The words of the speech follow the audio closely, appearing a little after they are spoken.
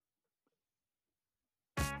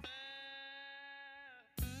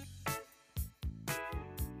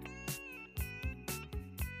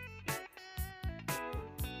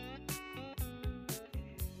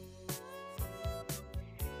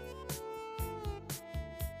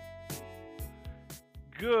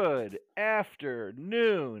Good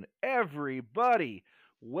afternoon, everybody.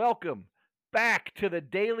 Welcome back to the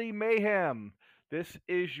Daily Mayhem. This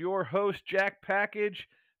is your host, Jack Package.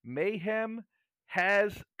 Mayhem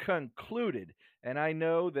has concluded, and I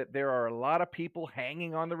know that there are a lot of people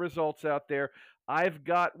hanging on the results out there. I've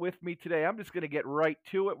got with me today, I'm just going to get right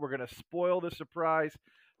to it. We're going to spoil the surprise.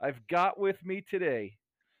 I've got with me today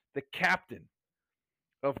the captain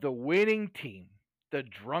of the winning team, the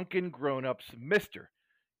Drunken Grown-Ups, Mr.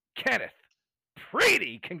 Kenneth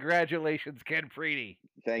Preedy. Congratulations, Ken Preedy.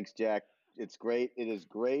 Thanks, Jack. It's great. It is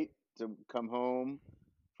great to come home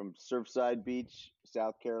from Surfside Beach,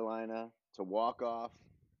 South Carolina, to walk off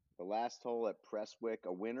the last hole at Prestwick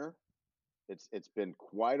a winner. It's been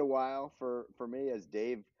quite a while for me, as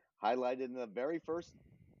Dave highlighted in the very first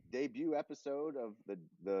debut episode of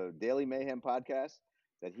the Daily Mayhem podcast,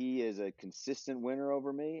 that he is a consistent winner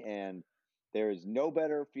over me, and there is no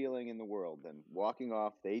better feeling in the world than walking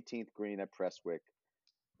off the 18th green at Prestwick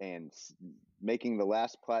and making the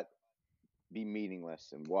last putt be meaningless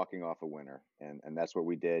and walking off a winner. And that's what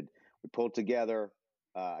we did. We pulled together.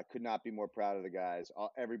 I could not be more proud of the guys.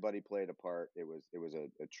 Everybody played a part. It was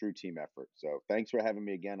a true team effort. So thanks for having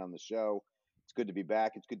me again on the show. It's good to be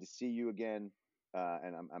back. It's good to see you again.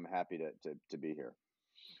 And I'm happy to be here.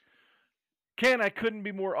 Ken, I couldn't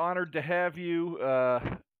be more honored to have you.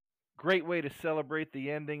 Great way to celebrate the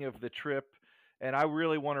ending of the trip. And I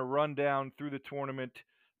really want to run down through the tournament.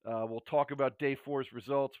 We'll talk about day four's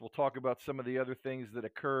results. We'll talk about some of the other things that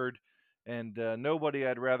occurred. And nobody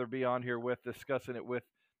I'd rather be on here with, discussing it with,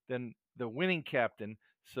 than the winning captain.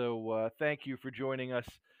 So thank you for joining us.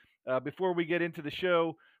 Before we get into the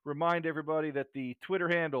show, remind everybody that the Twitter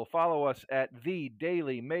handle, follow us at The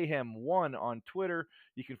Daily Mayhem 1 on Twitter.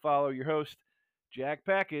 You can follow your host, Jack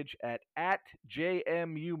Package, at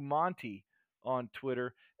JMU Monty on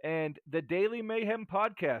Twitter. And the Daily Mayhem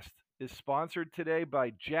podcast is sponsored today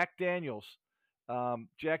by Jack Daniels.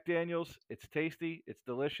 Jack Daniels, it's tasty, it's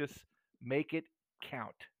delicious. Make it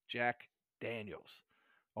count. Jack Daniels.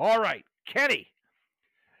 All right, Kenny.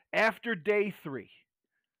 After day three,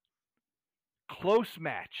 close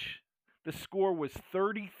match. The score was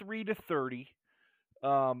 33-30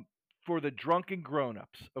 for the Drunken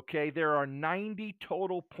Grown-Ups. Okay, there are 90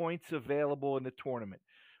 total points available in the tournament.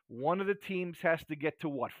 One of the teams has to get to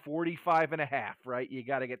what? 45.5, right? You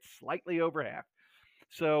got to get slightly over half.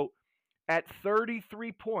 So at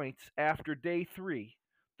 33 points after day three,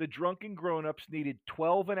 the Drunken Grown-Ups needed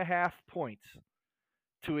 12.5 points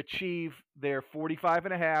to achieve their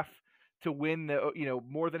 45.5 to win the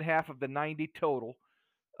more than half of the 90 total.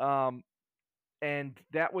 And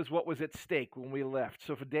that was what was at stake when we left.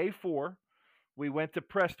 So for day four, we went to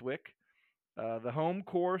Prestwick, the home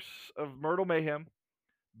course of Myrtle Mayhem.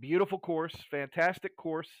 Beautiful course, fantastic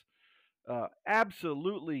course,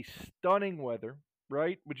 absolutely stunning weather,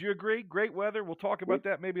 right? Would you agree? Great weather. We'll talk about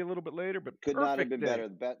that maybe a little bit later, but could not have been better.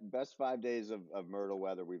 Best 5 days of Myrtle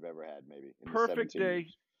weather we've ever had, maybe. Perfect day.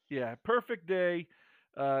 Years. Yeah, perfect day.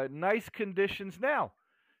 Nice conditions. Now,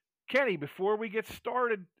 Kenny, before we get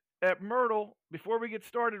started at Myrtle, before we get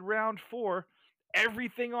started round four,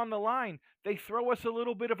 everything on the line, they throw us a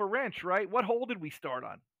little bit of a wrench, right? What hole did we start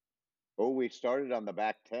on? Oh, we started on the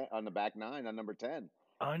back 10, on the back 9, on number 10.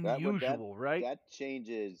 Unusual, right? That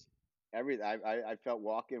changes everything. I felt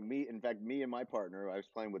walking. Me and my partner, I was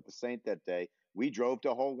playing with the Saint that day. We drove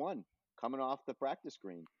to hole 1, coming off the practice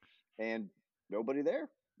green, and nobody there.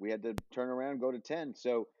 We had to turn around, go to 10.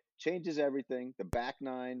 So changes everything. The back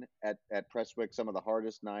 9 at Prestwick, some of the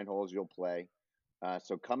hardest 9 holes you'll play.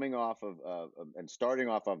 So coming off of and starting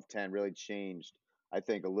off of 10 really changed, I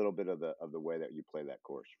think, a little bit of the way that you play that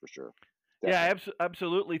course, for sure. Definitely. Yeah,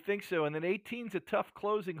 absolutely think so. And then 18's a tough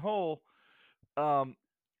closing hole. And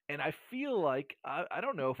I feel like, I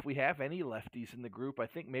don't know if we have any lefties in the group. I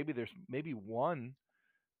think there's one.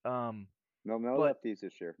 No lefties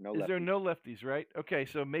this year. No lefties. Is there no lefties, right? Okay,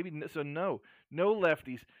 so no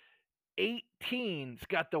lefties. 18's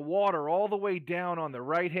got the water all the way down on the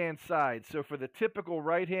right-hand side. So for the typical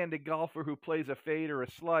right-handed golfer who plays a fade or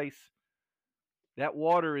a slice, that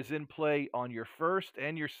water is in play on your first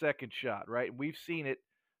and your second shot, right? We've seen it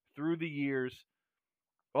through the years,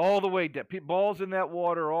 all the way down. Balls in that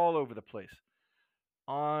water all over the place.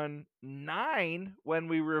 On 9, when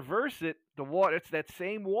we reverse it, the water, it's that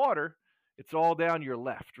same water. It's all down your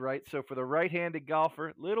left, right? So for the right-handed golfer,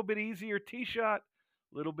 a little bit easier tee shot,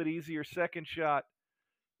 a little bit easier second shot.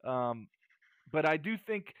 But I do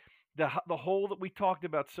think the hole that we talked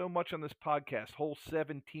about so much on this podcast, hole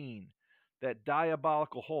 17, that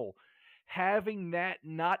diabolical hole, having that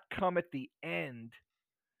not come at the end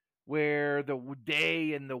where the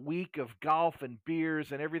day and the week of golf and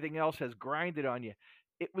beers and everything else has grinded on you.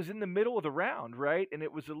 It was in the middle of the round, right? And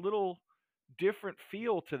it was a little different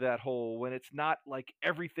feel to that hole when it's not like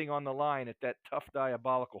everything on the line at that tough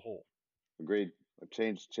diabolical hole. Agreed. It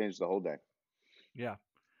changed the whole day. Yeah.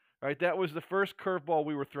 All right, that was the first curveball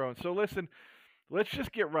we were throwing. So listen, let's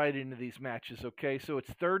just get right into these matches, okay? So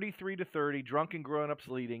it's 33-30, drunken grown-ups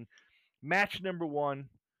leading. Match number 1,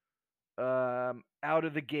 out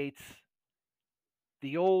of the gates,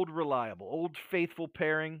 the old reliable, old faithful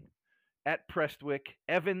pairing at Prestwick,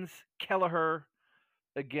 Evans Kelleher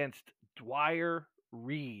against Dwyer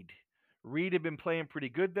Reed. Reed had been playing pretty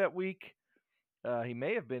good that week. He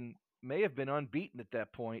may have been unbeaten at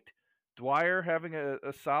that point. Dwyer having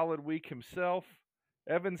a solid week himself.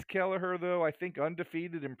 Evans Kelleher, though, I think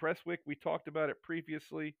undefeated in Prestwick. We talked about it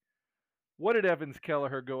previously. What did Evans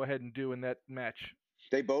Kelleher go ahead and do in that match?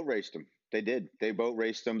 They boat raced them. They did. They boat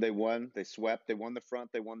raced them. They won. They swept. They won the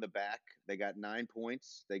front. They won the back. They got 9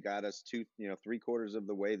 points. They got us 3/4 of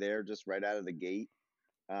the way there, just right out of the gate.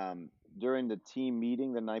 During the team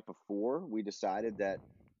meeting the night before, we decided that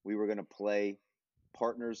we were going to play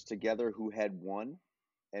partners together who had won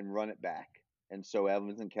and run it back. And so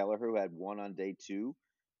Evans and Keller, who had won on day 2,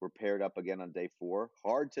 were paired up again on day 4.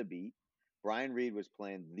 Hard to beat. Brian Reed was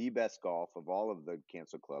playing the best golf of all of the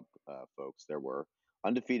Cancel Club folks there were.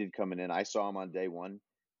 Undefeated coming in. I saw him on day 1.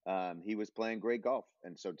 He was playing great golf.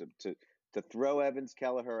 And so to throw Evans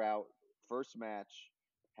Kelleher out first match,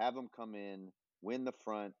 have him come in, win the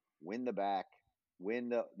front, win the back, win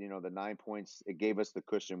the 9 points, it gave us the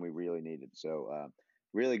cushion we really needed. So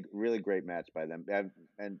really, really great match by them.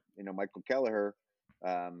 And Michael Kelleher,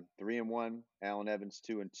 3-1, Alan Evans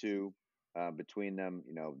 2-2. Between them,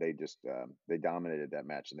 they just they dominated that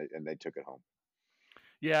match and they took it home.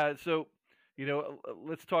 Yeah, so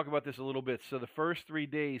let's talk about this a little bit. So the first 3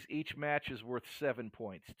 days, each match is worth 7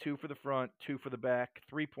 points: 2 for the front, 2 for the back,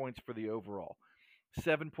 3 points for the overall.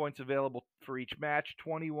 7 points available for each match,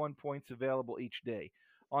 21 points available each day.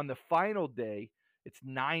 On the final day, it's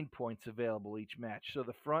 9 points available each match. So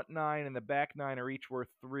the front 9 and the back 9 are each worth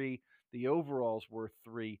 3. The overall's worth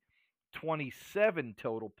 3. 27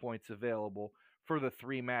 total points available for the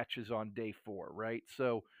 3 matches on day 4, right?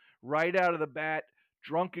 So right out of the bat,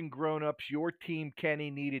 drunken grown-ups, your team,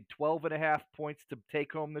 Kenny, needed 12.5 points to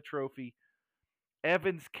take home the trophy.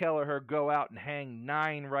 Evans Kelleher go out and hang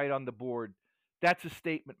 9 right on the board. That's a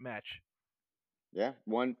statement match. Yeah,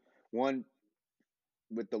 one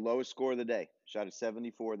with the lowest score of the day. Shot a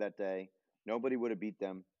 74 that day. Nobody would have beat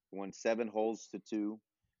them. Won 7 holes to 2.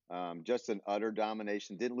 Just an utter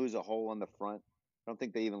domination. Didn't lose a hole on the front. I don't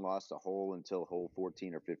think they even lost a hole until hole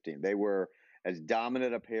 14 or 15. They were as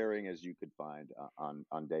dominant a pairing as you could find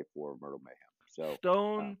on day 4 of Myrtle Mayhem. So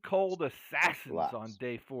Stone cold assassins on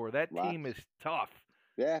day 4. That team is tough.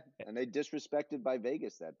 Yeah, and they disrespected by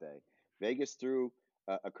Vegas that day. Vegas threw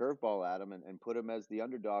a curveball at them and put them as the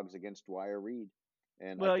underdogs against Dwyer Reed.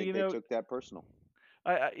 And I think they took that personal.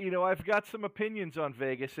 I've got some opinions on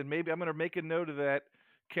Vegas, and maybe I'm going to make a note of that.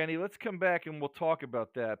 Kenny, let's come back and we'll talk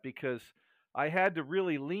about that, because I had to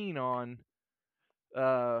really lean on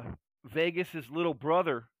Vegas's little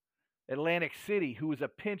brother, Atlantic City, who was a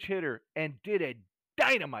pinch hitter and did a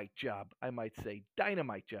dynamite job, I might say.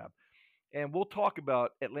 Dynamite job. And we'll talk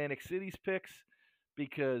about Atlantic City's picks,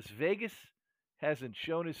 because Vegas hasn't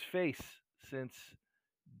shown his face since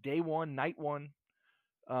day 1, night 1.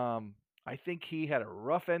 I think he had a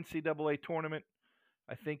rough NCAA tournament.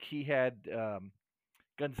 I think he had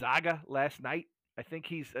Gonzaga last night. I think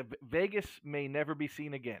Vegas may never be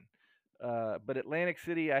seen again. But Atlantic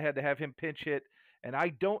City, I had to have him pinch hit, and I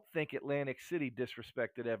don't think Atlantic City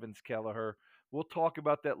disrespected Evans Kelleher. We'll talk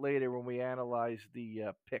about that later when we analyze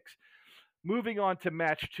the picks. Moving on to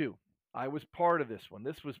match 2. I was part of this one.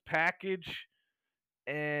 This was Package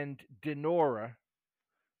and Denora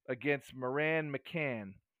against Moran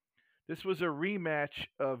McCann. This was a rematch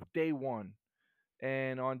of day 1.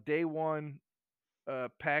 And on day 1,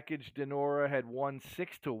 Package Denora had won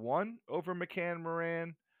 6-1 over McCann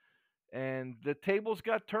Moran. And the tables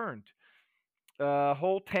got turned.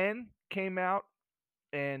 Hole 10 came out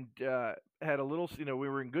and had a little, we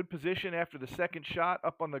were in good position after the second shot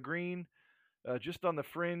up on the green. Just on the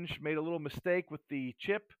fringe, made a little mistake with the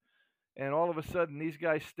chip, and all of a sudden these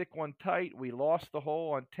guys stick one tight. We lost the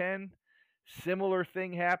hole on 10. Similar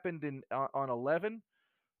thing happened on 11.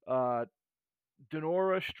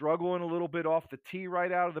 Denora struggling a little bit off the tee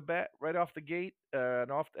right out of the gate,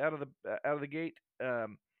 and out of the gate.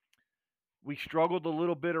 We struggled a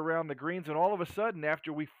little bit around the greens, and all of a sudden,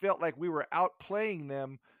 after we felt like we were outplaying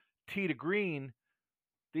them tee to green,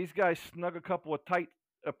 these guys snug a couple of tight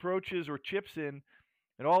approaches or chips in,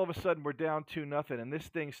 and all of a sudden we're down 2-0, and this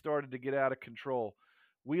thing started to get out of control.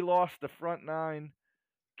 We lost the front nine,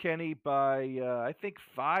 Kenny, by I think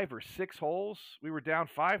 5 or 6 holes. We were down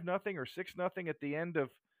 5-0 or 6-0 at the end of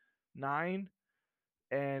 9,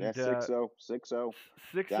 Yeah, and 6-0, 6-0,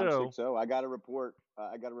 six down zero. 6-0. I got a report.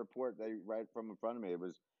 I got a report. They right from in front of me. It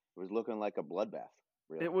was looking like a bloodbath.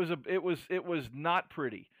 Really. It was not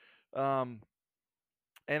pretty. Um,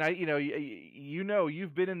 and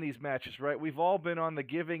you've been in these matches, right? We've all been on the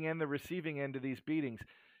giving and the receiving end of these beatings.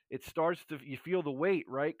 It starts to you feel the weight,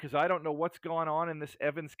 right? Because I don't know what's going on in this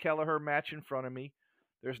Evans Kelleher match in front of me.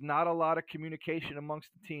 There's not a lot of communication amongst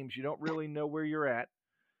the teams. You don't really know where you're at.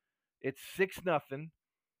 It's 6-0.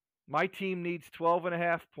 My team needs 12 and a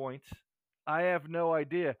half points. I have no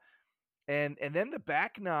idea. And then the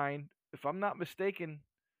back nine, if I'm not mistaken,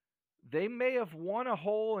 they may have won a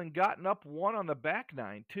hole and gotten up one on the back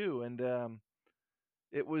nine too. And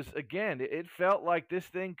it was again, it felt like this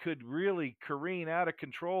thing could really careen out of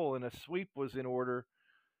control, and a sweep was in order.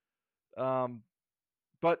 Um,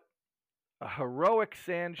 but a heroic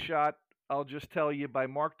sand shot, I'll just tell you, by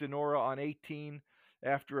Mark Denora on 18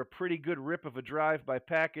 after a pretty good rip of a drive by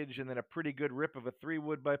Package and then a pretty good rip of a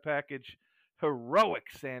 3-wood by Package. Heroic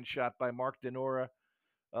sand shot by Mark Denora.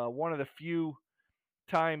 One of the few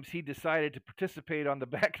times he decided to participate on the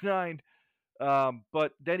back nine.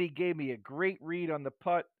 But then he gave me a great read on the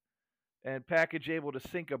putt, and Package able to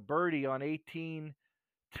sink a birdie on 18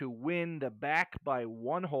 to win the back by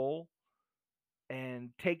 1 hole and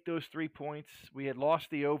take those 3 points. We had lost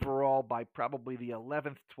the overall by probably the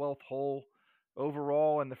 11th, 12th hole.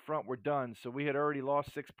 Overall, in the front, we're done. So we had already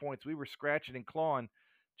lost 6 points. We were scratching and clawing,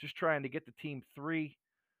 just trying to get the team 3.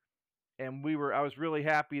 And I was really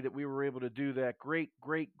happy that we were able to do that. Great,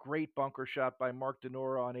 great, great bunker shot by Mark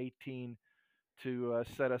Denora on 18 to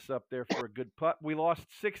set us up there for a good putt. We lost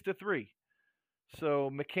 6-3. So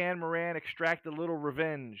McCann Moran extracted a little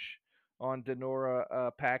revenge on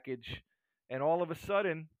Denora Package, and all of a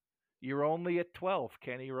sudden, you're only at 12,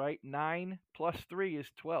 Kenny, right? 9 plus 3 is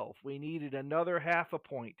 12. We needed another half a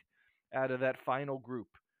point out of that final group.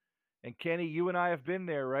 And Kenny, you and I have been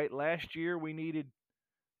there, right? Last year, we needed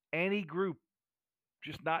any group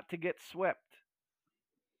just not to get swept.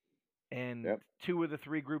 And Yep. 2 of the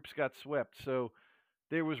 3 groups got swept. So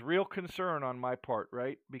there was real concern on my part,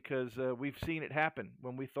 right? Because we've seen it happen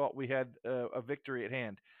when we thought we had a victory at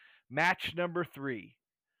hand. Match number 3,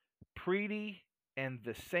 Preety and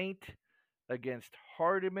the Saint against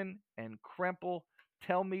Hardiman and Krempel.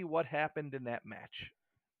 Tell me what happened in that match.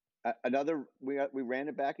 We ran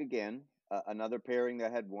it back again. Another pairing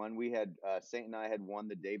that had won. We had Saint and I had won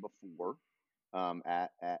the day before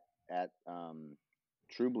at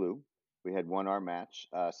True Blue. We had won our match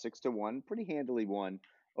 6-1, pretty handily won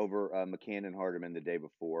over McCann and Hardiman the day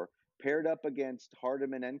before. Paired up against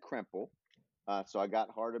Hardiman and Krempel. So I got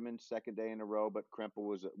Hardiman second day in a row, but Krempel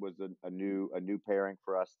was a new pairing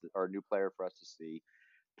for us, or a new player for us to see.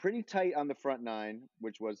 Pretty tight on the front nine,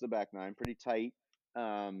 which was the back nine. Pretty tight,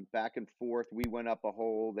 back and forth. We went up a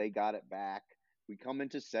hole, they got it back. We come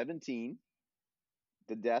into 17,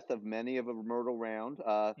 the death of many of a Myrtle round,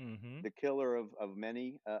 Mm-hmm. the killer of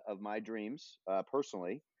many of my dreams,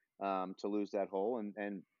 personally, to lose that hole.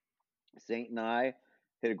 And Saint and I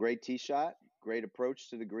hit a great tee shot, great approach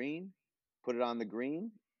to the green, put it on the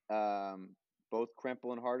green. Both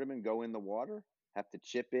Krempel and Hardiman go in the water, have to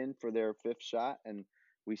chip in for their 5th shot, and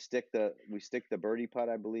we stick the birdie putt,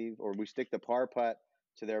 I believe, or we stick the par putt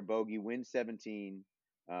to their bogey, win 17,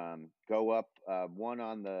 go up 1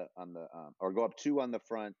 or go up 2 on the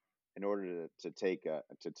front in order to take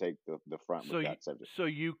the front with that 17. So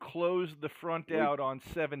you closed the front out on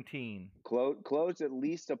 17. Closed at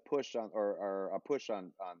least a push on, or a push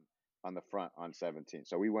on the front on 17.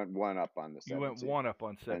 So we went 1 up on the 17. You went 1 up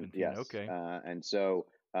on 17. And, yes. Okay. And so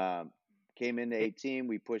came into 18.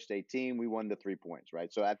 We pushed 18. We won the 3 points,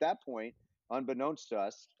 right? So at that point, unbeknownst to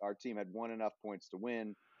us, our team had won enough points to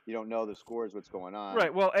win. You don't know the scores, what's going on.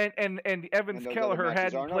 Right. Well, and Evans Kelleher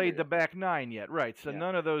hadn't played the yet. back nine yet, right? So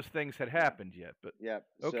none of those things had happened yet. But Yep.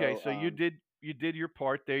 okay, so you did your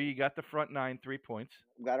part there. You got the front nine, 3 points.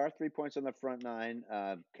 Got our 3 points on the front nine.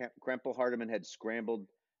 Krempel Hardiman had scrambled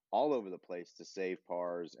all over the place to save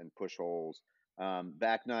pars and push holes.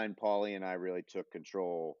 Back nine, Paulie and I really took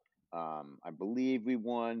control. I believe we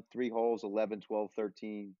won 3 holes, 11, 12,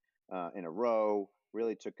 13 in a row.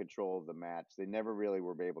 Really took control of the match. They never really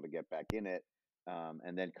were able to get back in it.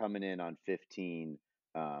 And then coming in on 15,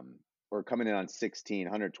 or coming in on 16,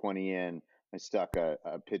 120 in, I stuck a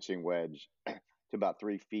pitching wedge to about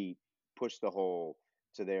 3 feet, pushed the hole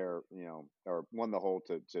to their, or won the hole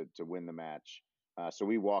to win the match. So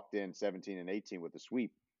we walked in 17 and 18 with a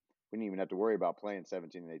sweep. We didn't even have to worry about playing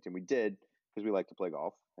 17 and 18. We did because we like to play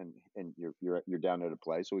golf, and you're down there to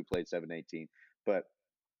play. So we played 7-18, but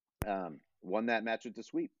won that match with the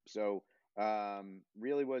sweep. So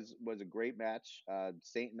really was a great match.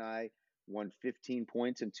 Saint and I won 15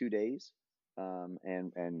 points in 2 days,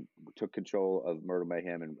 and took control of Myrtle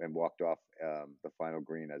Mayhem and walked off the final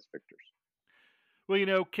green as victors.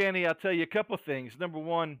 Well, Kenny, I'll tell you a couple of things. Number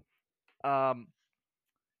one, um,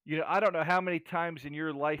 I don't know how many times in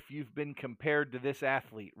your life you've been compared to this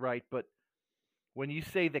athlete, right? But when you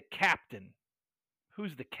say the captain,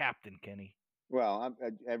 who's the captain, Kenny? Well,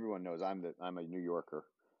 everyone knows I'm a New Yorker.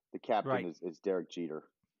 The captain Right. is Derek Jeter,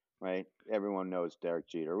 right? Everyone knows Derek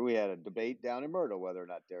Jeter. We had a debate down in Myrtle whether or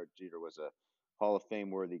not Derek Jeter was a Hall of Fame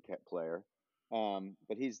worthy player,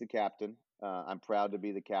 but he's the captain. I'm proud to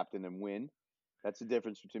be the captain and win. That's the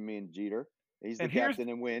difference between me and Jeter. He's the And here's captain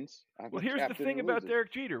and wins. I'm well, the here's the captain thing and about loses.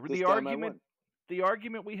 Derek Jeter. This The time I argument, won. the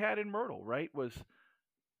argument we had in Myrtle, right,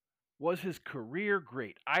 was his career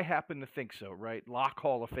great? I happen to think so, right? Lock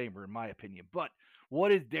Hall of Famer, in my opinion. But what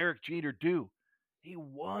did Derek Jeter do? He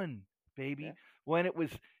won, baby. Yeah. When it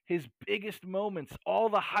was his biggest moments, all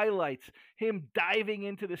the highlights, him diving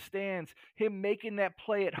into the stands, him making that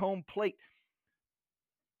play at home plate,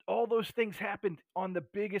 all those things happened on the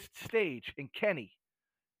biggest stage. And Kenny,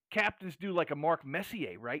 captains do like a Mark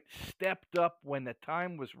Messier, right? Stepped up when the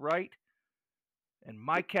time was right. And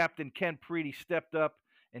my captain, Ken Preety, stepped up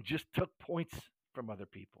and just took points from other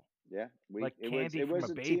people, Yeah, like it was candy from a a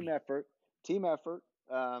team baby. effort. Team effort.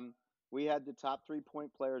 We had the top 3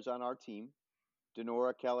 point players on our team.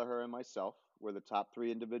 Denora, Kelleher, and myself were the top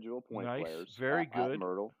 3 individual point Nice, players very at good.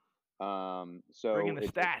 Myrtle. Bringing So the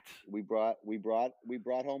stats. we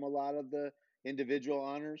brought home a lot of the individual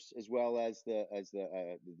honors as well as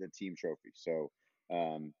the team trophy. So,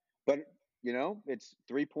 but it's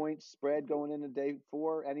 3 point spread going into day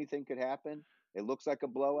 4. Anything could happen. It looks like a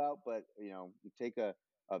blowout, but you take a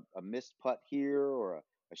missed putt here or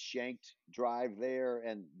a shanked drive there,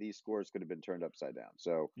 and these scores could have been turned upside down.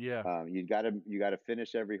 So Yeah. you got to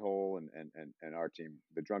finish every hole, and our team,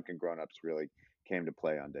 the drunken grown-ups, really came to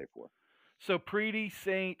play on day 4. So Preety,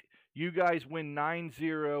 Saint, you guys win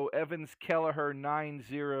 9-0. Evans, Kelleher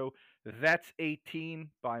 9-0. That's 18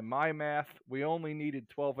 by my math. We only needed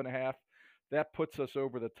 12 and a half. That puts us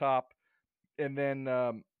over the top. And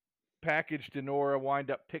then Package Denora wind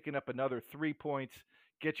up picking up another 3 points,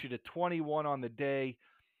 gets you to 21 on the day.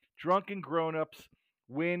 Drunken Grown-Ups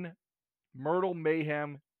win Myrtle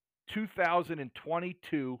Mayhem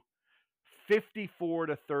 2022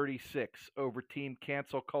 54-36 over Team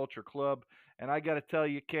Cancel Culture Club. And I got to tell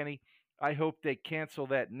you, Kenny, I hope they cancel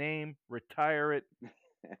that name, retire it,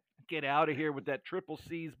 get out of here with that triple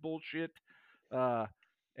C's bullshit.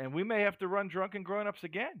 And we may have to run Drunken Grown-Ups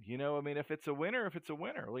again. I mean, if it's a winner, it's a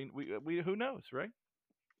winner. We who knows, right?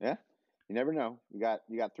 Yeah, you never know. You got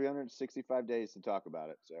 365 days to talk about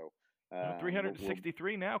it. So No,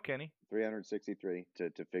 363 now, Kenny. 363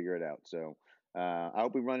 to figure it out. So I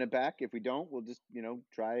hope we run it back. If we don't, we'll just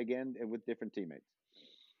try again with different teammates.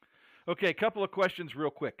 Okay, a couple of questions real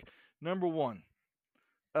quick. Number one,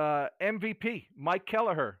 MVP Mike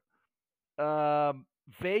Kelleher.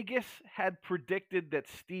 Vegas had predicted that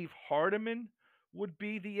Steve Hardiman would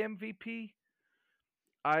be the MVP.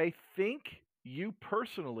 I think you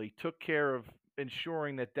personally took care of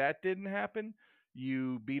ensuring that didn't happen.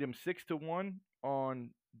 You beat him 6-1 on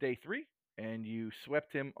day 3, and you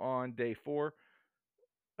swept him on day 4.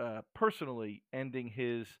 Personally, ending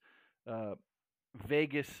his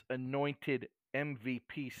Vegas anointed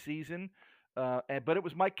MVP season. But it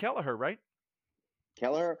was Mike Kelleher, right?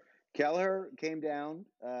 Kelleher came down,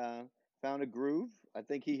 found a groove. I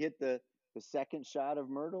think he hit the second shot of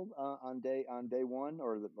Myrtle on day 1,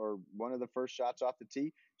 or one of the first shots off the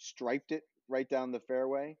tee, striped it right down the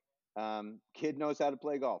fairway. Kid knows how to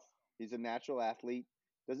play golf. He's a natural athlete.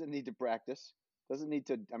 Doesn't need to practice. Doesn't need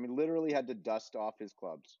to. I mean, literally had to dust off his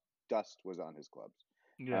clubs. Dust was on his clubs.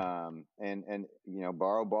 Yeah. And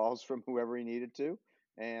borrow balls from whoever he needed to,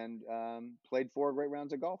 and played 4 great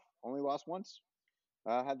rounds of golf. Only lost once.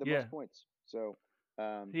 Had the most points. So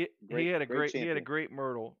he had a great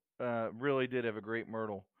Myrtle. Really did have a great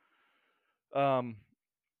Myrtle.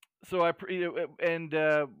 So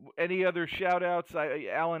any other shout outs?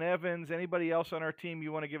 Alan Evans, anybody else on our team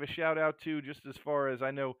you want to give a shout out to? Just as far as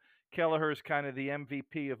I know, Kelleher is kind of the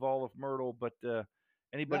MVP of all of Myrtle, but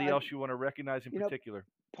anybody else you want to recognize in particular?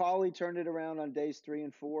 Paulie turned it around on days 3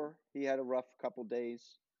 and 4. He had a rough couple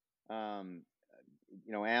days. Alan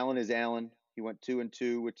is Alan. He went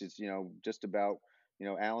 2-2, which is just about.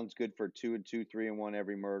 Alan's good for 2-2, 3-1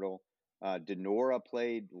 every Myrtle. Denora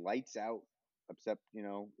played lights out, except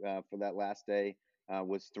for that last day.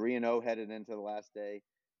 Was 3-0 headed into the last day.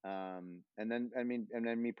 And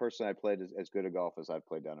then me personally, I played as good a golf as I've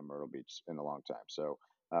played down in Myrtle Beach in a long time. So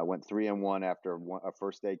went 3-1 after a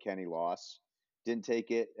first day Kenny loss. Didn't take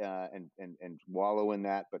it and wallow in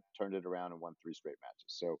that, but turned it around and won 3 straight matches.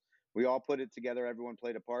 So we all put it together. Everyone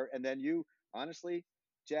played a part. And then you, honestly,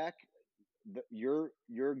 Jack, your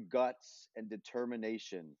guts and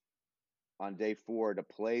determination on day 4 to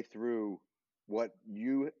play through what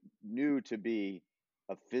you knew to be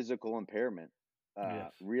a physical impairment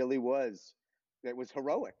Yes. really was. It was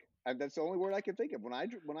heroic. And that's the only word I could think of. When I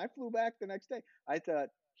flew back the next day, I thought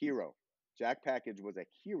hero. Jack Package was a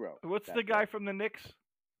hero. What's the that guy day. from the Knicks?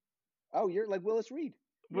 Oh, you're like Willis Reed.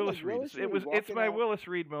 You're Willis like Reed. Willis Reed It's my out. Willis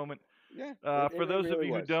Reed moment. Yeah. For those of really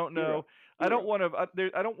you who was. don't know, Hero. I don't want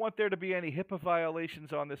to. I don't want there to be any HIPAA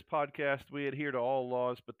violations on this podcast. We adhere to all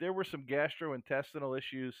laws, but there were some gastrointestinal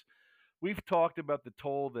issues. We've talked about the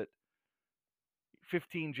toll that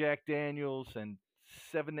 15 Jack Daniels and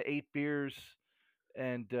 7 to 8 beers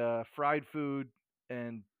and fried food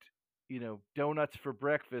and donuts for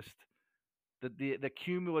breakfast. The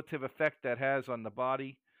cumulative effect that has on the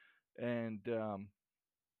body, and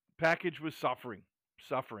Package was suffering,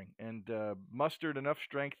 and mustered enough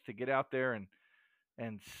strength to get out there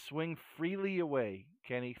and swing freely away,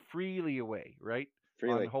 Kenny, freely away, right?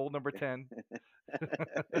 Freely. On hole number 10.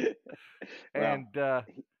 Well, and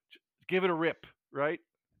give it a rip, right?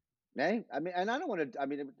 Hey, I mean, and I don't want to. I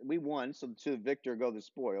mean, we won, so to Victor go the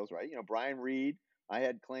spoils, right? Brian Reed. I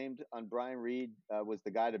had claimed on Brian Reed was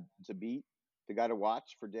the guy to beat, the guy to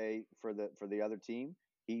watch for the other team.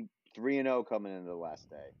 He 3-0 coming into the last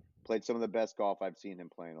day. Played some of the best golf I've seen him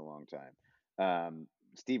play in a long time.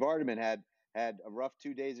 Steve Arterman had a rough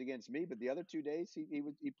 2 days against me, but the other 2 days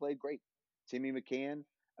he played great. Timmy McCann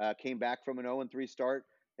came back from an 0-3 start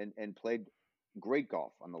and played great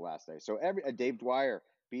golf on the last day. So Dave Dwyer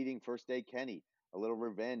beating first day Kenny, a little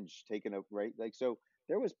revenge taking a right so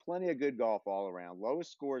there was plenty of good golf all around.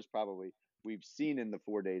 Lowest scores probably we've seen in the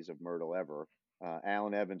 4 days of Myrtle ever.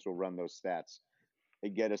 Alan Evans will run those stats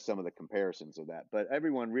and get us some of the comparisons of that. But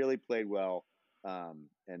everyone really played well,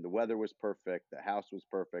 and the weather was perfect. The house was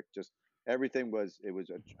perfect. Just everything was. It was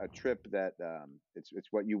a trip that it's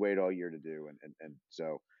what you wait all year to do, and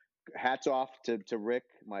so hats off to Rick,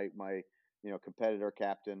 my competitor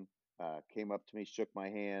captain. Came up to me, shook my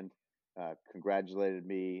hand, congratulated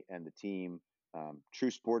me and the team.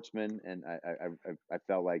 True sportsman, and I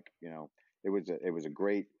felt like it was a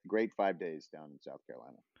great 5 days down in South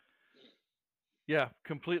Carolina. Yeah,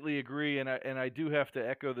 completely agree, and I do have to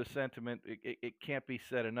echo the sentiment. It can't be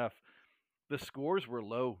said enough. The scores were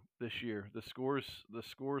low this year. The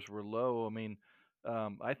scores were low. I mean,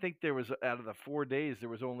 I think there was, out of the 4 days, there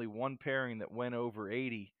was only one pairing that went over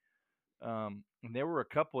 80. And there were a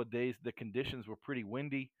couple of days the conditions were pretty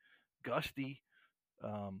windy, gusty.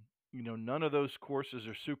 None of those courses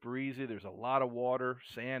are super easy. There's a lot of water,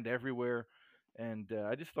 sand everywhere, and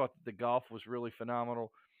I just thought that the golf was really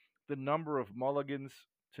phenomenal. The number of mulligans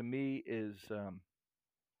to me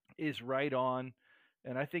is right on,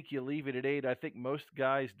 and I think you leave it at 8. I think most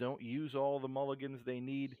guys don't use all the mulligans they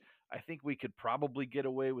need. I think we could probably get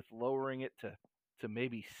away with lowering it to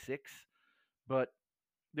maybe 6, but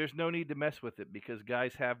there's no need to mess with it because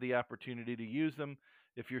guys have the opportunity to use them.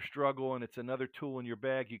 If you're struggling, it's another tool in your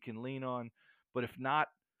bag you can lean on. But if not,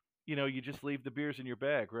 you just leave the beers in your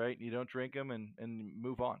bag, right? You don't drink them and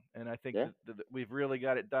move on. And I think that we've really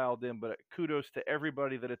got it dialed in. But kudos to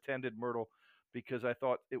everybody that attended Myrtle, because I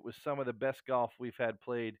thought it was some of the best golf we've had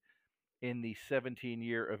played in the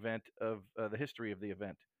 17-year event of the history of the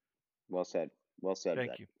event. Well said. Well said.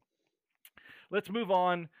 Thank you. Let's move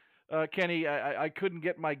on. Kenny, I couldn't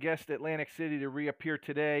get my guest Atlantic City to reappear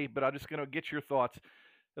today, but I'm just going to get your thoughts.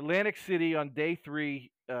 Atlantic City on day 3,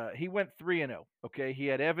 he went 3-0. Okay, he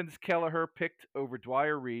had Evans Kelleher picked over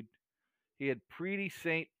Dwyer Reed. He had Preety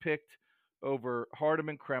Saint picked over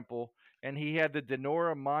Hardiman Krempel, and he had the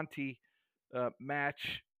Denora Monty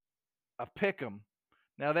match a pick'em.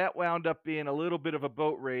 Now that wound up being a little bit of a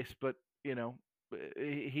boat race, but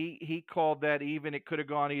he called that even. It could have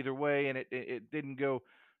gone either way, and it didn't go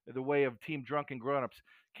the way of Team Drunken Grownups.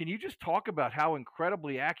 Can you just talk about how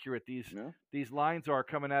incredibly accurate these lines are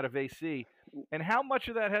coming out of AC, and how much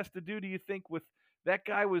of that has to do you think with that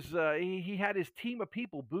guy was he had his team of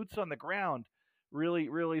people, boots on the ground,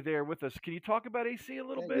 really there with us? Can you talk about AC a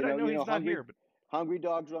little bit? I know he's not here, but hungry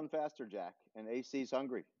dogs run faster, Jack, and AC's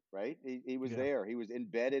hungry, right? He was there. He was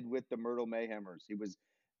embedded with the Myrtle Mayhemers. He was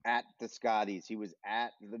at the Scotties. He was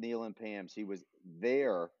at the Neil and Pam's. He was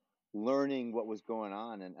there learning what was going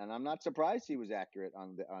on, and I'm not surprised he was accurate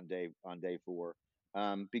on day four,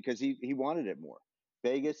 because he wanted it more.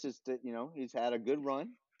 Vegas is he's had a good run,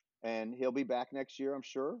 and he'll be back next year, I'm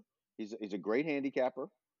sure. He's a great handicapper.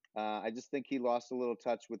 I just think he lost a little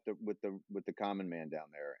touch with the common man down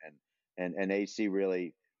there, and AC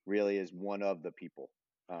really is one of the people,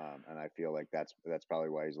 and I feel like that's probably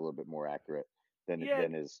why he's a little bit more accurate Yeah,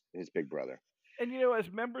 than his big brother. and as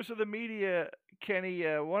members of the media, Kenny,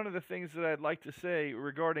 one of the things that I'd like to say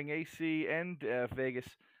regarding AC and Vegas,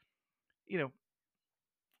 you know,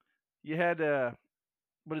 you had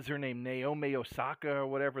what is her name, Naomi Osaka or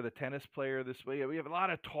whatever, the tennis player this way. We have a lot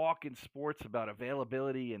of talk in sports about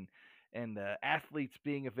availability and athletes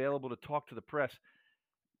being available to talk to the press.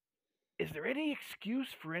 Is there any excuse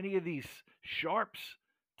for any of these sharps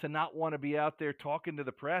to not want to be out there talking to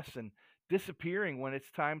the press and disappearing when it's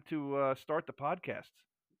time to start the podcasts?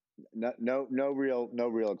 No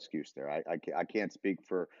real excuse there. I can't speak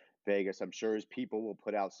for Vegas. I'm sure his people will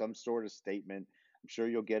put out some sort of statement. I'm sure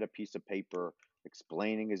you'll get a piece of paper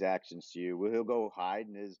explaining his actions to you. Well, he'll go hide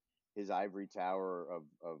in his ivory tower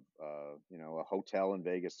of a hotel in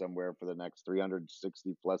Vegas somewhere for the next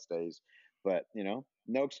 360 plus days. But no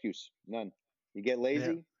excuse, none. You get Yeah,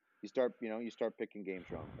 lazy, you start picking games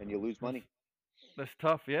wrong, and you lose that's money. that's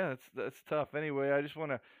tough. Yeah, that's tough. Anyway, I just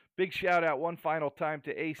want to big shout out one final time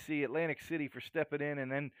to AC Atlantic City for stepping in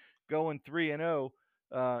and then going 3-0.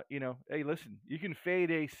 Hey, listen, you can fade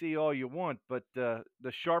AC all you want, but the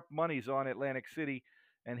sharp money's on Atlantic City,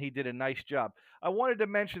 and he did a nice job. I wanted to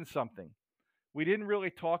mention something. We didn't really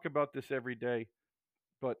talk about this every day,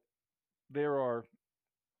 but there are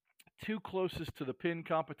two closest to the pin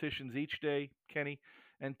competitions each day, Kenny,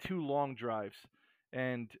 and two long drives.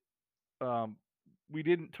 And um, we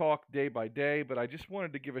didn't talk day by day, but I just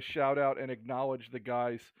wanted to give a shout out and acknowledge the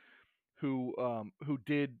guys who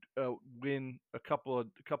did win a couple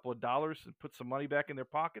of dollars and put some money back in their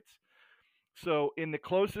pockets. So in the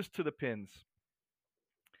closest to the pins,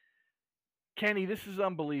 Kenny, this is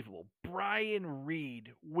unbelievable. Brian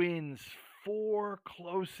Reed wins four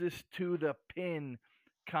closest to the pin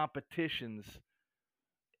competitions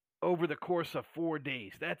over the course of 4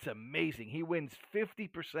 days. That's amazing. He wins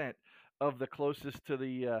 50% of the closest to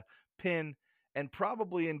the pin, and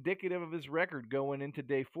probably indicative of his record going into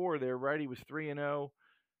day four. There, right? He was 3-0,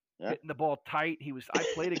 Yeah. hitting the ball tight. I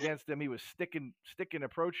played against him. He was sticking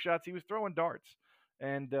approach shots. He was throwing darts,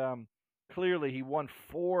 and clearly he won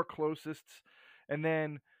four closests. And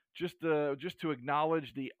then just to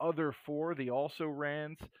acknowledge the other four, the also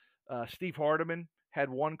rans. Steve Hardiman had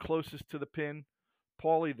one closest to the pin.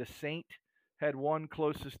 Paulie the Saint had one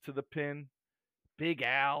closest to the pin. Big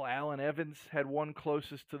Al, Alan Evans, had one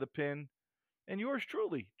closest to the pin. And yours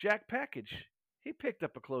truly, Jack Package, he picked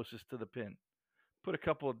up a closest to the pin. Put a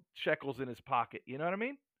couple of shekels in his pocket. You know what I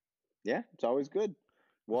mean? Yeah, it's always good.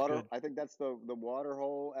 It's good. I think that's the water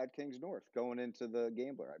hole at Kings North going into the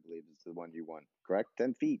Gambler. I believe is the one you won. Correct,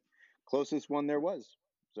 10 feet, closest one there was.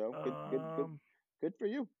 So Um, good for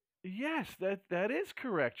you. yes, that is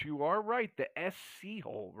correct. You are right. The SC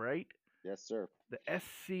hole, right? Yes, sir. The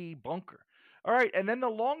SC bunker. All right, and then the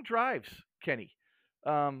long drives, Kenny.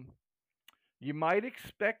 Um, you might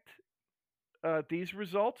expect these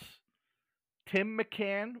results. Tim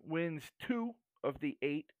McCann wins 2 of the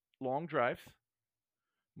 8 long drives.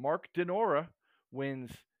 Mark Denora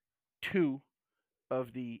wins 2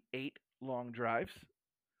 of the 8 long drives.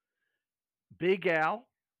 Big Al,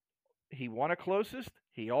 he won a closest.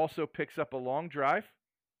 He also picks up a long drive.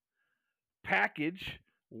 Package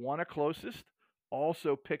won a closest,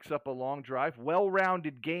 also picks up a long drive.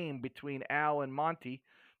 Well-rounded game between Al and Monty.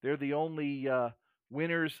 They're the only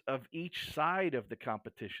winners of each side of the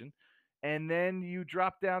competition. And then you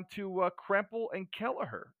drop down to Krempel and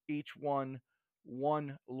Kelleher, each won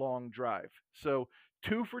one long drive. So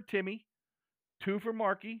 2 for Timmy, 2 for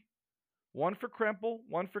Marky, 1 for Krempel,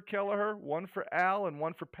 1 for Kelleher, 1 for Al, and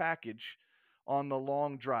 1 for Package on the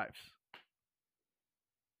long drives.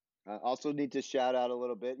 Also need to shout out a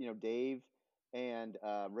little bit. Dave and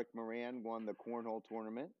Rick Moran won the cornhole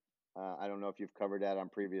tournament. I don't know if you've covered that on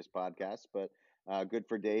previous podcasts, but good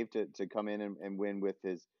for Dave to come in and win with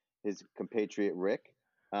his compatriot Rick.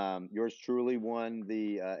 Yours truly won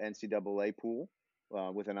the NCAA pool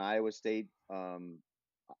with an Iowa State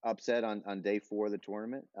upset on day 4 of the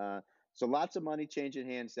tournament. So lots of money changing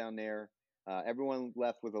hands down there. Everyone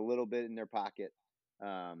left with a little bit in their pocket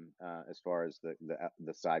as far as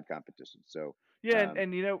the side competition. So yeah,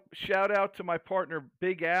 and shout out to my partner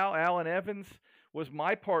Big Al. Alan Evans was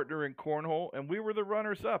my partner in cornhole, and we were the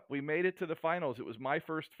runners up. We made it to the finals. It was my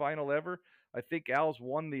first final ever. I think Al's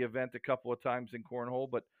won the event a couple of times in cornhole,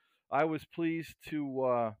 but I was pleased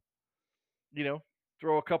to, you know,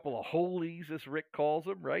 throw a couple of holies, as Rick calls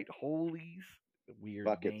them, right? Holies, weird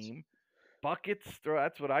Buckets. name. Buckets,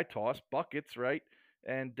 that's what I toss. Buckets, right?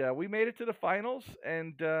 And we made it to the finals,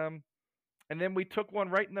 and then we took one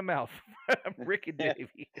right in the mouth, Rick and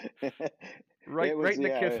Davey, right, It right was, in the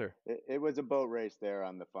yeah, kisser. it was a boat race there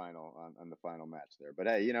on the final on the final match there. But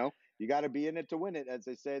hey, you got to be in it to win it, as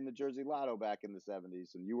they say in the Jersey Lotto back in the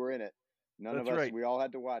 '70s, and you were in it. None of That's us, right. we all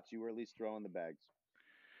had to watch. You were at least throwing the bags.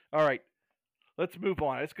 All right, let's move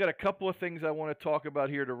on. It's got a couple of things I want to talk about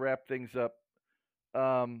here to wrap things up.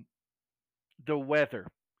 Um, the weather.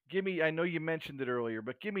 Give me. I know you mentioned it earlier,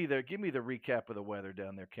 but give me the recap of the weather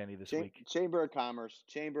down there, Kenny, this week. Chamber of Commerce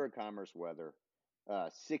weather,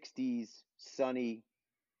 60s, sunny.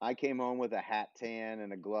 I came home with a hat tan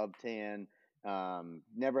and a glove tan.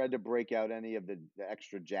 Never had to break out any of the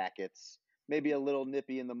extra jackets. Maybe a little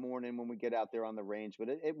nippy in the morning when we get out there on the range, but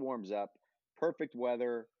it warms up. Perfect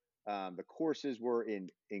weather. The courses were in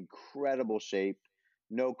incredible shape.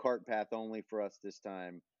 No cart path only for us this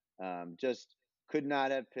time. Just could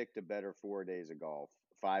not have picked a better 4 days of golf.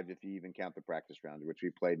 Five if you even count the practice round, which we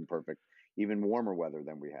played in perfect, even warmer weather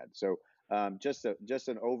than we had. So just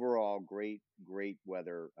an overall great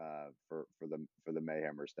weather for the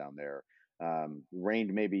Mayhemers down there.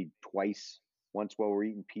 Rained maybe twice, once while we're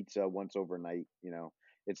eating pizza, once overnight.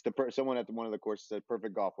 It's someone at one of the courses said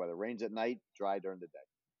perfect golf weather. Rains at night, dry during the day.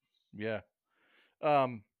 Yeah.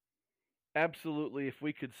 Um, absolutely. If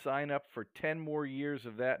we could sign up for 10 more years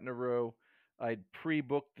of that in a row, I'd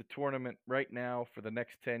pre-book the tournament right now for the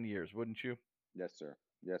next 10 years, wouldn't you? Yes, sir.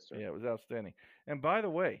 Yes, sir. Yeah, it was outstanding. And by the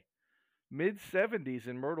way, mid 70s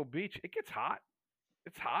in Myrtle Beach, it gets hot.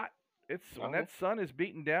 It's hot. It's when Oh yeah. that sun is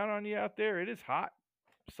beating down on you out there, it is hot.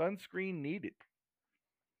 Sunscreen needed.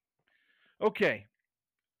 Okay.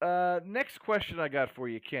 Next question I got for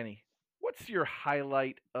you, Kenny. What's your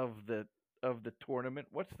highlight of the tournament?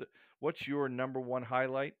 What's your number one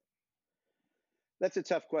highlight? That's a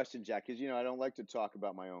tough question, Jack, because I don't like to talk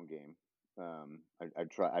about my own game. I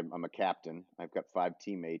try. I'm a captain. I've got five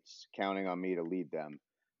teammates counting on me to lead them,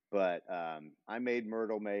 but I made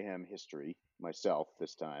Myrtle Mayhem history myself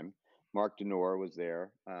this time. Mark Denora was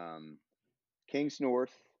there. Kings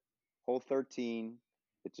North, hole 13.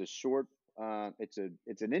 It's a short. It's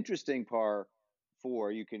an interesting par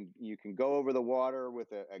four. You can go over the water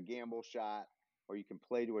with a gamble shot, or you can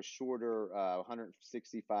play to a shorter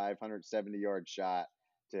 165, 170-yard shot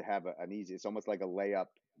to have an easy. It's almost like a layup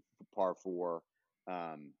par four.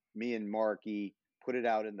 Me and Marky put it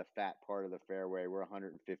out in the fat part of the fairway. We're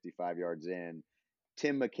 155 yards in.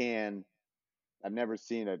 Tim McCann, I've never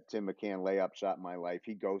seen a Tim McCann layup shot in my life.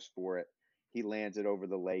 He goes for it. He lands it over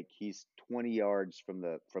the lake. He's 20 yards from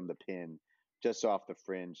the pin, just off the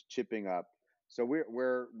fringe, chipping up. So we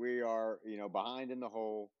are behind in the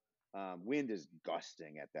hole. Wind is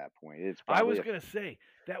gusting at that point. It's I probably was gonna say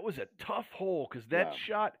that was a tough hole because that yeah.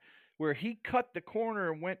 shot where he cut the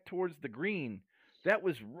corner and went towards the green, that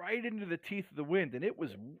was right into the teeth of the wind, and it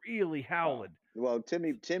was really Oh, howling. well,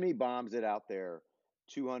 Timmy bombs it out there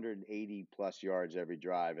 280 plus yards every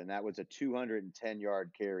drive, and that was a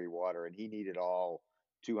 210-yard carry water, and he needed all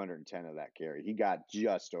 210 of that carry. He got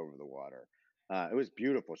just over the water. It was a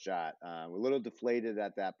beautiful shot. We're a little deflated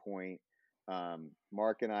at that point.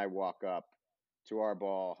 Mark and I walk up to our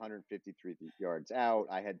ball 153 yards out.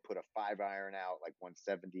 I had put a 5-iron out like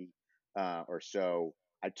 170 or so.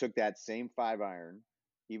 I took that same 5-iron,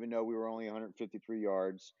 even though we were only 153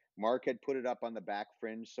 yards. Mark had put it up on the back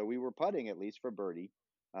fringe, so we were putting at least for birdie.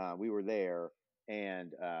 We were there,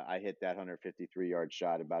 and I hit that 153-yard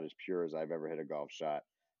shot, about as pure as I've ever hit a golf shot.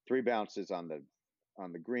 Three bounces on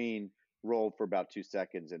the green, rolled for about 2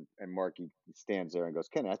 seconds, and Marky stands there and goes,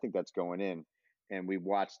 "Kenny, I think that's going in." And we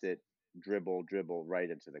watched it dribble right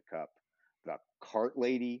into the cup. The cart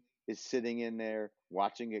lady is sitting in there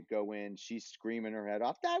watching it go in. She's screaming her head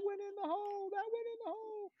off, "That went in the hole! That went in the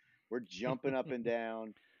hole!" We're jumping up and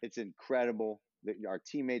down. It's incredible. Our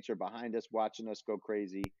teammates are behind us watching us go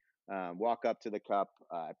crazy. Walk up to the cup.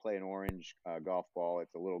 I play an orange golf ball.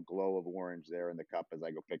 It's a little glow of orange there in the cup as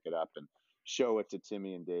I go pick it up and show it to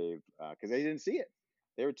Timmy and Dave because they didn't see it.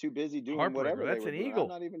 They were too busy doing Heartbreaker. whatever they That's were an doing.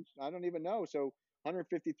 eagle. I don't even know. So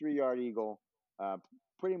 153-yard eagle, uh,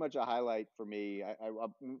 pretty much a highlight for me. I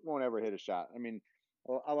won't ever hit a shot. I mean,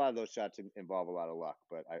 a lot of those shots involve a lot of luck,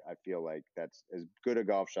 but I feel like that's as good a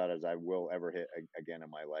golf shot as I will ever hit again in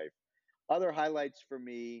my life. Other highlights for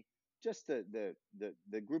me, just the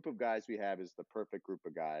group of guys we have is the perfect group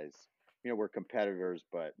of guys. We're competitors,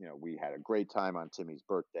 but we had a great time on Timmy's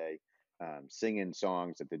birthday, singing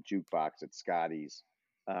songs at the jukebox at Scotty's,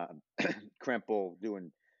 Krempel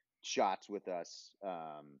doing shots with us.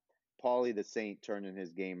 Paulie the Saint turning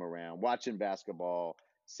his game around, watching basketball,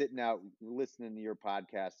 sitting out listening to your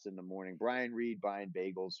podcasts in the morning. Brian Reed buying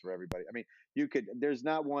bagels for everybody. I mean, there's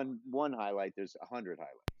not one highlight, there's 100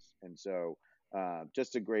 highlights. And so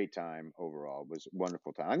just a great time overall. It was a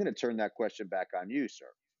wonderful time. I'm going to turn that question back on you, sir.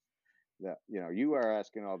 You are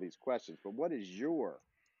asking all these questions, but what is your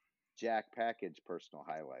Jack Package personal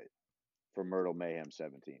highlight for Myrtle Mayhem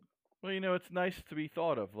 17? Well, it's nice to be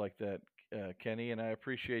thought of like that, Kenny, and I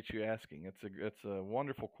appreciate you asking. It's a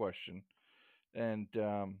wonderful question, and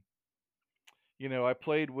I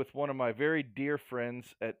played with one of my very dear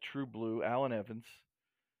friends at True Blue, Alan Evans,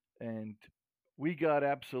 and we got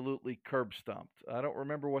absolutely curb stomped. I don't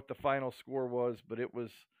remember what the final score was, but it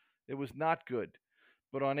was not good.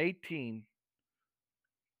 But on 18,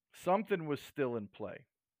 something was still in play,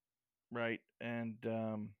 right? And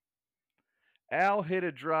Al hit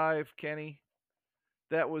a drive, Kenny,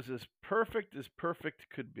 that was as perfect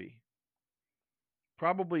could be.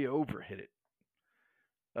 Probably overhit it.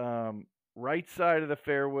 Right side of the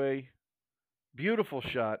fairway, beautiful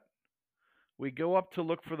shot. We go up to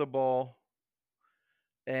look for the ball,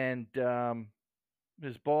 and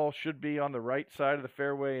his ball should be on the right side of the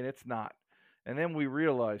fairway, and it's not. And then we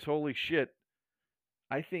realize, holy shit,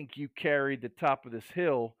 I think you carried the top of this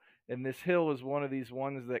hill, and this hill is one of these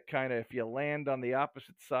ones that kind of, if you land on the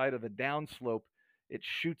opposite side of the downslope, it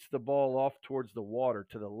shoots the ball off towards the water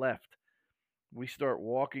to the left. We start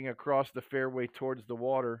walking across the fairway towards the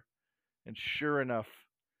water, and sure enough,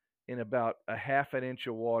 in about a half an inch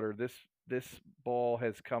of water, this ball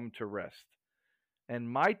has come to rest. And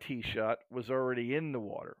my tee shot was already in the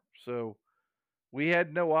water. So we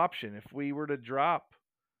had no option. If we were to drop,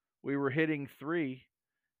 we were hitting 3,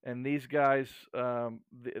 and these guys,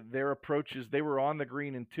 their approaches, they were on the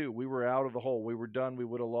green in 2. We were out of the hole. We were done. We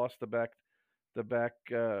would have lost the back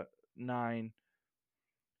 9.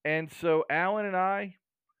 And so Alan and I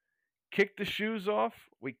kicked the shoes off.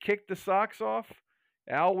 We kicked the socks off.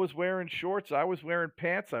 Al was wearing shorts. I was wearing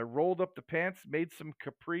pants. I rolled up the pants, made some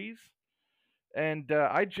capris, and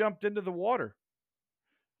I jumped into the water.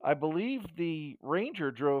 I believe the ranger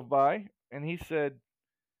drove by, and he said,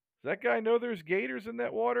 does that guy know there's gators in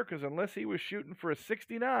that water? Because unless he was shooting for a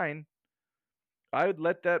 69, I would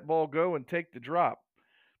let that ball go and take the drop.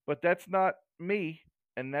 But that's not me,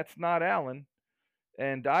 and that's not Alan.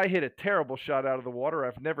 And I hit a terrible shot out of the water.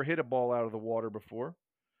 I've never hit a ball out of the water before.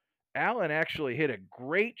 Alan actually hit a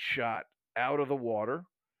great shot out of the water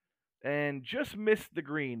and just missed the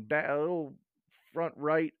green, a little front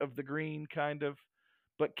right of the green, kind of,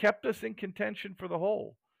 but kept us in contention for the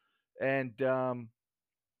hole. And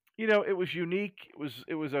it was unique.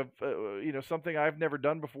 It was a something I've never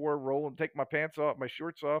done before. Roll and take my pants off, my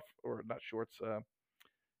shorts off, or not shorts,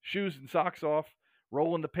 shoes and socks off.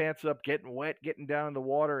 Rolling the pants up, getting wet, getting down in the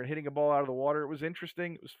water, and hitting a ball out of the water. It was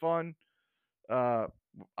interesting. It was fun. I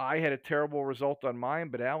had a terrible result on mine,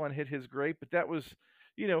 but Alan hit his great. But that was,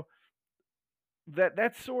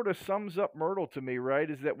 that sort of sums up Myrtle to me, right?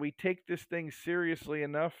 Is that we take this thing seriously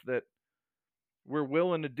enough that we're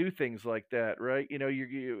willing to do things like that, right?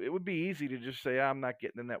 It would be easy to just say, I'm not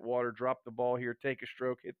getting in that water, drop the ball here, take a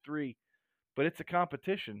stroke, hit 3. But it's a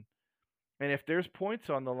competition. And if there's points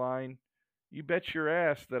on the line, you bet your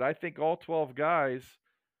ass that I think all 12 guys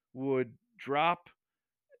would drop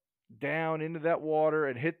down into that water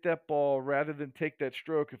and hit that ball rather than take that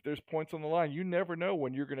stroke. If there's points on the line, you never know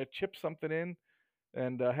when you're going to chip something in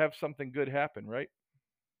and have something good happen, right?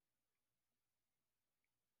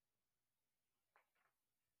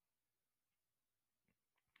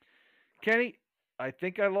 Kenny, I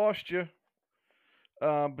think I lost you,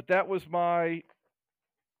 but that was my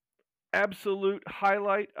absolute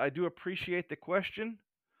highlight. I do appreciate the question.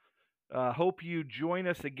 Hope you join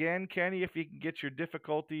us again, Kenny, if you can get your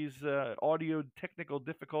audio technical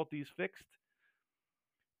difficulties fixed.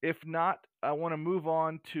 If not, I want to move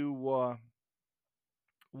on to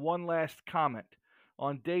one last comment.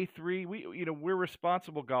 On day 3, we're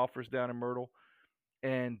responsible golfers down in Myrtle,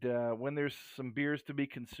 and when there's some beers to be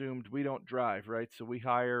consumed, we don't drive, right? So we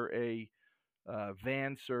hire a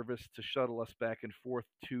van service to shuttle us back and forth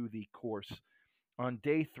to the course. On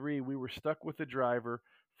day 3, we were stuck with a driver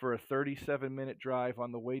for a 37-minute drive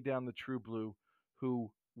on the way down the True Blue who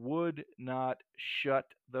would not shut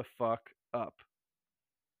the fuck up.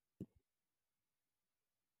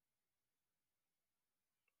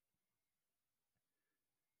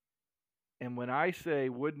 And when I say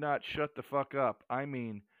would not shut the fuck up, I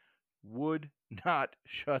mean would not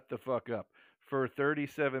shut the fuck up. For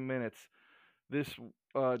 37 minutes, this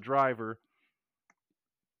driver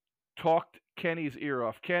talked Kenny's ear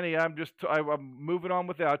off. Kenny, I'm moving on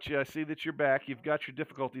without you. I see that you're back. You've got your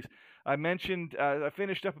difficulties. I mentioned, I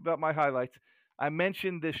finished up about my highlights. I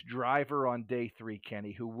mentioned this driver on day 3,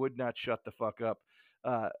 Kenny, who would not shut the fuck up.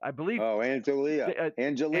 I believe Oh, Angelia.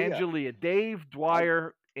 Angelia. Angelia, Dave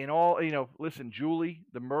Dwyer, in all, listen, Julie,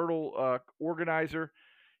 the Myrtle organizer,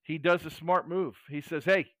 he does a smart move. He says,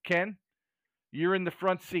 hey, Ken, you're in the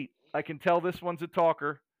front seat. I can tell this one's a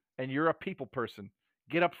talker, and you're a people person.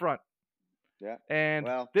 Get up front. Yeah. And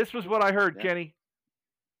well, this was what I heard, yeah. Kenny.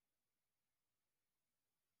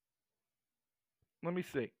 Let me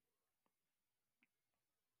see.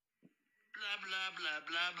 Blah blah blah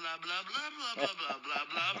blah blah blah blah blah blah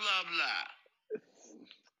blah blah blah.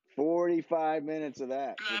 45 minutes of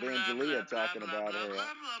that blah, with blah, Angelia blah, talking blah, about blah, her. Blah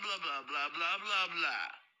blah blah blah blah blah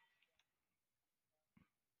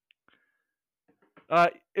blah.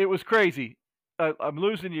 It was crazy. I'm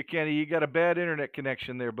losing you, Kenny. You got a bad internet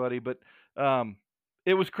connection there, buddy. But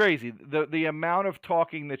it was crazy. The amount of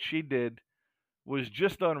talking that she did was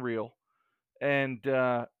just unreal. And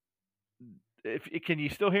can you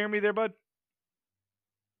still hear me there, bud?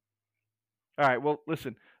 All right. Well,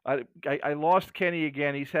 listen. I lost Kenny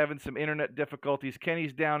again. He's having some internet difficulties.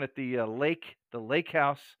 Kenny's down at the lake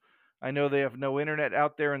house. I know they have no internet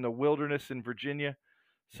out there in the wilderness in Virginia,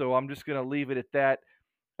 so I'm just going to leave it at that.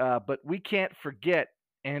 But we can't forget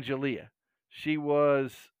Angelia. She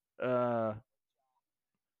was. Oh,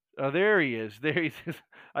 there he is. There he is.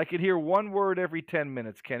 I could hear one word every 10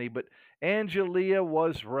 minutes, Kenny. But Angelia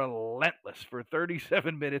was relentless for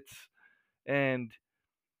 37 minutes and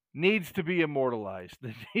needs to be immortalized.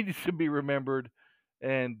 It needs to be remembered.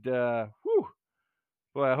 And, whew,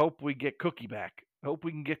 boy, I hope we get Cookie back. I hope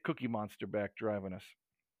we can get Cookie Monster back driving us.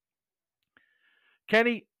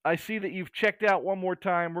 Kenny, I see that you've checked out one more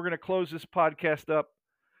time. We're going to close this podcast up.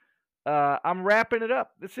 I'm wrapping it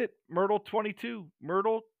up. That's it. Myrtle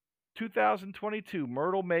 2022,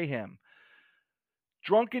 Myrtle Mayhem.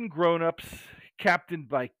 Drunken Grown-Ups, captained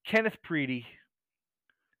by Kenneth Preedy,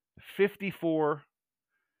 54,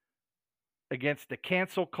 against the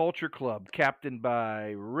Cancel Culture Club, captained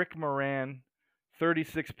by Rick Moran,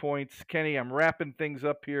 36 points. Kenny, I'm wrapping things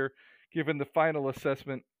up here, given the final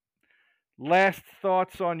assessment. Last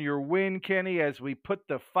thoughts on your win, Kenny, as we put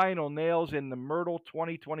the final nails in the Myrtle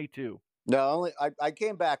 2022. No, I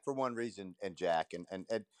came back for one reason, and Jack, and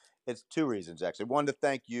it's two reasons actually. One, to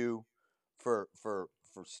thank you for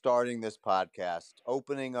starting this podcast,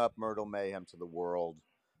 opening up Myrtle Mayhem to the world.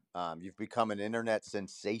 You've become an internet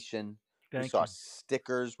sensation. We saw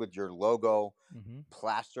stickers with your logo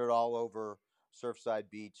plastered all over Surfside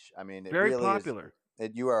Beach. I mean, it very really popular.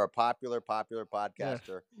 You are a popular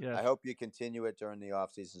podcaster. Yes. I hope you continue it during the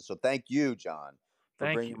off season. So thank you, John,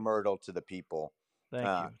 for bringing Myrtle to the people. Thank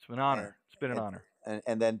you. It's been an honor. It's been an honor.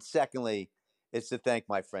 And then secondly, it's to thank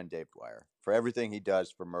my friend Dave Dwyer for everything he does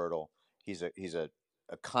for Myrtle. He's a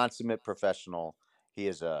consummate professional. He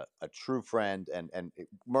is a true friend, and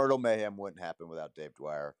Myrtle Mayhem wouldn't happen without Dave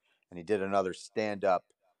Dwyer. And he did another stand-up,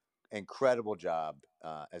 incredible job,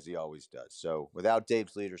 as he always does. So without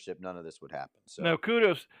Dave's leadership, none of this would happen. So no,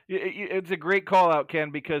 kudos. It's a great call out,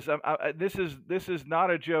 Ken, because this is not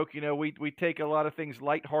a joke. We take a lot of things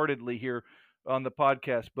lightheartedly here on the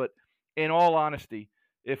podcast, but in all honesty,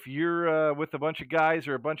 if you're with a bunch of guys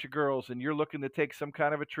or a bunch of girls and you're looking to take some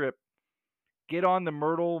kind of a trip, get on the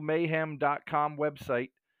myrtlemayhem.com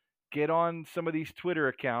website, get on some of these Twitter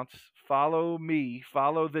accounts, follow me,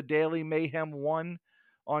 follow the Daily Mayhem 1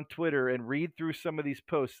 on Twitter, and read through some of these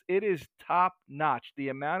posts. It is top notch. The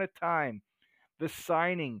amount of time, the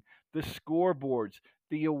signing, the scoreboards,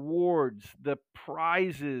 the awards, the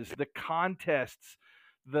prizes, the contests,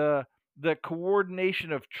 the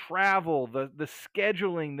coordination of travel, the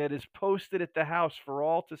scheduling that is posted at the house for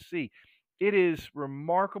all to see. It is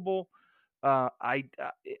remarkable. I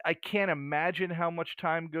can't imagine how much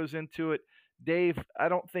time goes into it. Dave, I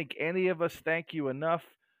don't think any of us thank you enough.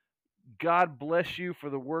 God bless you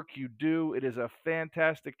for the work you do. It is a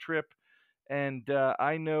fantastic trip. And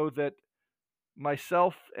I know that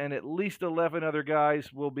myself and at least 11 other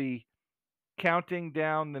guys will be counting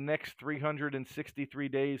down the next 363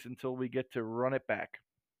 days until we get to run it back.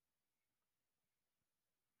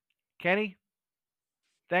 Kenny,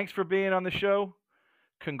 thanks for being on the show.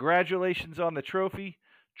 Congratulations on the trophy.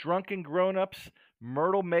 Drunken Grown-Ups,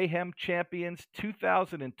 Myrtle Mayhem Champions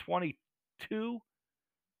 2022.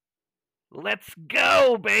 Let's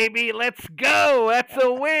go, baby. Let's go. That's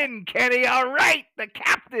a win, Kenny. All right, the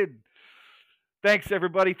captain. Thanks,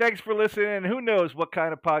 everybody. Thanks for listening. And who knows what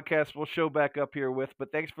kind of podcast we'll show back up here with.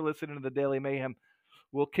 But thanks for listening to the Daily Mayhem.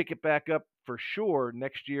 We'll kick it back up for sure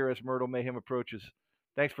next year as Myrtle Mayhem approaches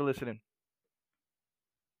Thanks for listening.